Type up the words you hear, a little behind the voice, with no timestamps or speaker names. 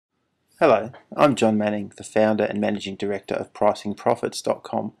Hello, I'm Jon Manning, the founder and managing director of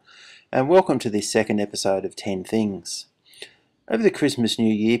PricingProphets.com, and welcome to this second episode of 10 Things. Over the Christmas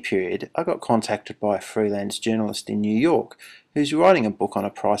New Year period, I got contacted by a freelance journalist in New York who's writing a book on a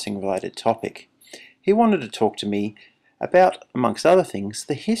pricing related topic. He wanted to talk to me about, amongst other things,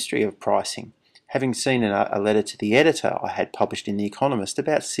 the history of pricing, having seen a letter to the editor I had published in The Economist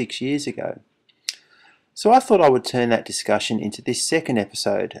about 6 years ago. So I thought I would turn that discussion into this second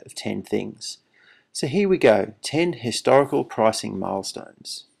episode of 10 Things. So here we go, 10 historical pricing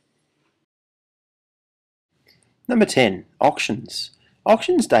milestones. Number 10, auctions.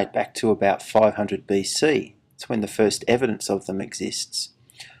 Auctions date back to about 500 BC. It's when the first evidence of them exists.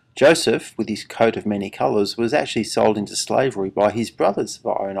 Joseph, with his coat of many colours, was actually sold into slavery by his brothers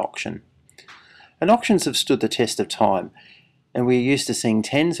via an auction. And auctions have stood the test of time, and we're used to seeing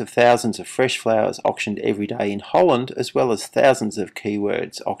tens of thousands of fresh flowers auctioned every day in Holland, as well as thousands of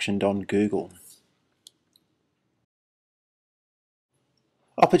keywords auctioned on Google.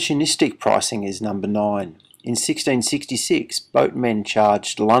 Opportunistic pricing is number 9. In 1666, boatmen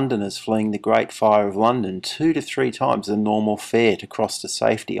charged Londoners fleeing the Great Fire of London 2 to 3 times the normal fare to cross to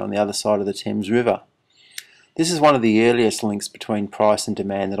safety on the other side of the Thames River. This is one of the earliest links between price and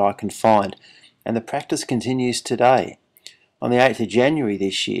demand that I can find, and the practice continues today. On the 8th of January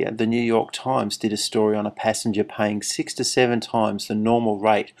this year, the New York Times did a story on a passenger paying 6 to 7 times the normal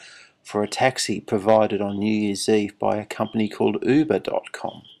rate for a taxi provided on New Year's Eve by a company called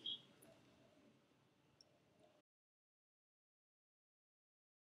Uber.com.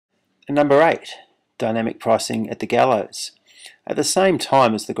 And number 8, dynamic pricing at the gallows. At the same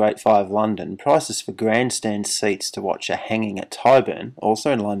time as the Great Fire of London, prices for grandstand seats to watch a hanging at Tyburn,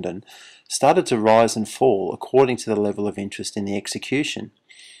 also in London, started to rise and fall according to the level of interest in the execution.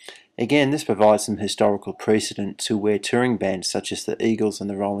 Again, this provides some historical precedent to where touring bands such as the Eagles and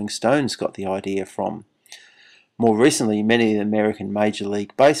the Rolling Stones got the idea from. More recently, many of the American Major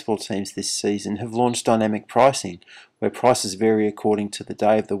League Baseball teams this season have launched dynamic pricing, where prices vary according to the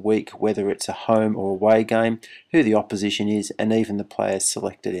day of the week, whether it's a home or away game, who the opposition is, and even the players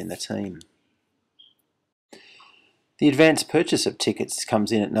selected in the team. The advance purchase of tickets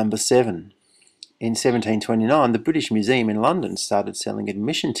comes in at number 7. In 1729, the British Museum in London started selling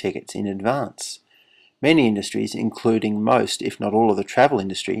admission tickets in advance. Many industries, including most, if not all of the travel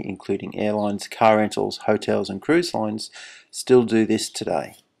industry, including airlines, car rentals, hotels and cruise lines, still do this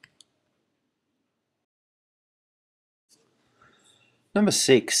today. Number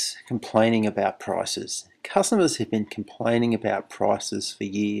 6, complaining about prices. Customers have been complaining about prices for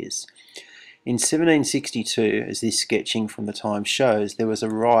years. In 1762, as this sketching from the time shows, there was a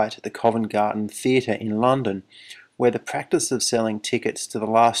riot at the Covent Garden Theatre in London, where the practice of selling tickets to the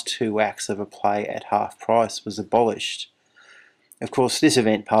last 2 acts of a play at half price was abolished. Of course, this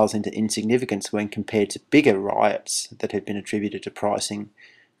event pales into insignificance when compared to bigger riots that had been attributed to pricing.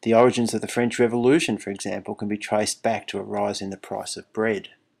 The origins of the French Revolution, for example, can be traced back to a rise in the price of bread.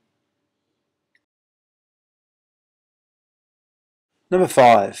 Number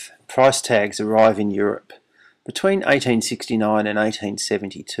 5. Price tags arrive in Europe. Between 1869 and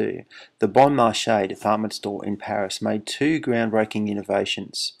 1872, the Bon Marché department store in Paris made 2 groundbreaking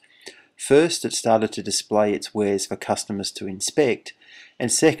innovations. First, it started to display its wares for customers to inspect,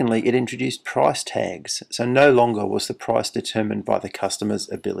 and secondly, it introduced price tags, so no longer was the price determined by the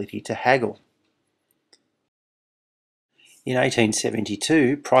customer's ability to haggle. In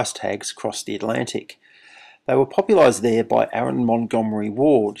 1872, price tags crossed the Atlantic. They were popularised there by Aaron Montgomery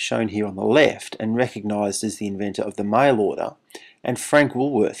Ward, shown here on the left, and recognised as the inventor of the mail order, and Frank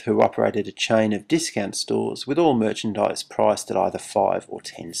Woolworth, who operated a chain of discount stores with all merchandise priced at either 5 or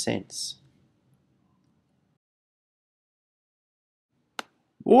 10 cents.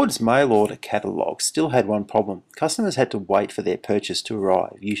 Ward's mail order catalogue still had one problem. Customers had to wait for their purchase to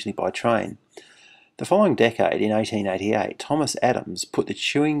arrive, usually by train. The following decade, in 1888, Thomas Adams put the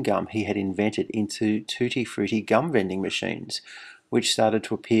chewing gum he had invented into Tutti Frutti gum vending machines, which started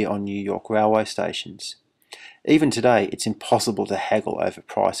to appear on New York railway stations. Even today, it's impossible to haggle over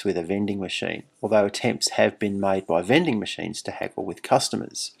price with a vending machine, although attempts have been made by vending machines to haggle with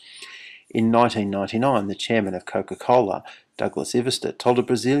customers. In 1999, the chairman of Coca-Cola, Douglas Iverster, told a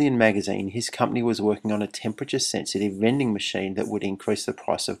Brazilian magazine his company was working on a temperature-sensitive vending machine that would increase the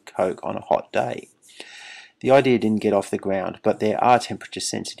price of Coke on a hot day. The idea didn't get off the ground, but there are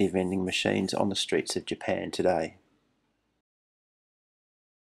temperature-sensitive vending machines on the streets of Japan today.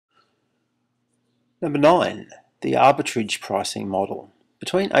 Number 9. The arbitrage pricing model.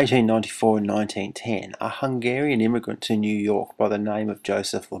 Between 1894 and 1910, a Hungarian immigrant to New York by the name of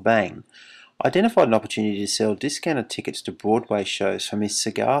Joseph Labang identified an opportunity to sell discounted tickets to Broadway shows from his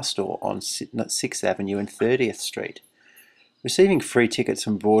cigar store on 6th Avenue and 30th Street. Receiving free tickets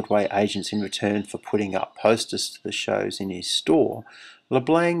from Broadway agents in return for putting up posters to the shows in his store,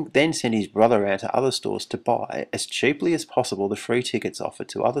 LeBlanc then sent his brother around to other stores to buy, as cheaply as possible, the free tickets offered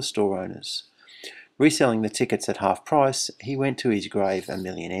to other store owners. Reselling the tickets at half price, he went to his grave a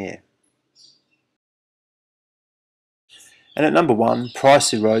millionaire. And at number 1,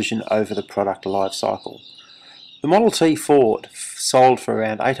 price erosion over the product life cycle. The Model T Ford sold for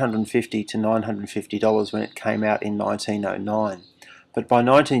around $850 to $950 when it came out in 1909, but by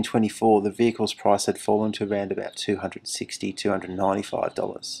 1924 the vehicle's price had fallen to around about $260 to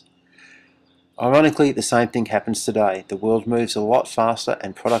 $295. Ironically, the same thing happens today. The world moves a lot faster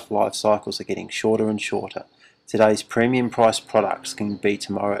and product life cycles are getting shorter and shorter. Today's premium priced products can be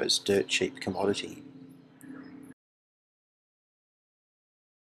tomorrow's dirt cheap commodity.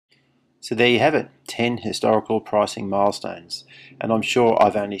 So there you have it, 10 historical pricing milestones, and I'm sure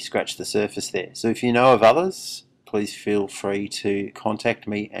I've only scratched the surface there. So if you know of others, please feel free to contact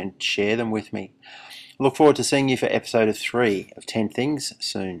me and share them with me. I look forward to seeing you for episode 3 of 10 Things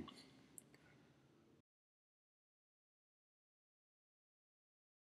soon.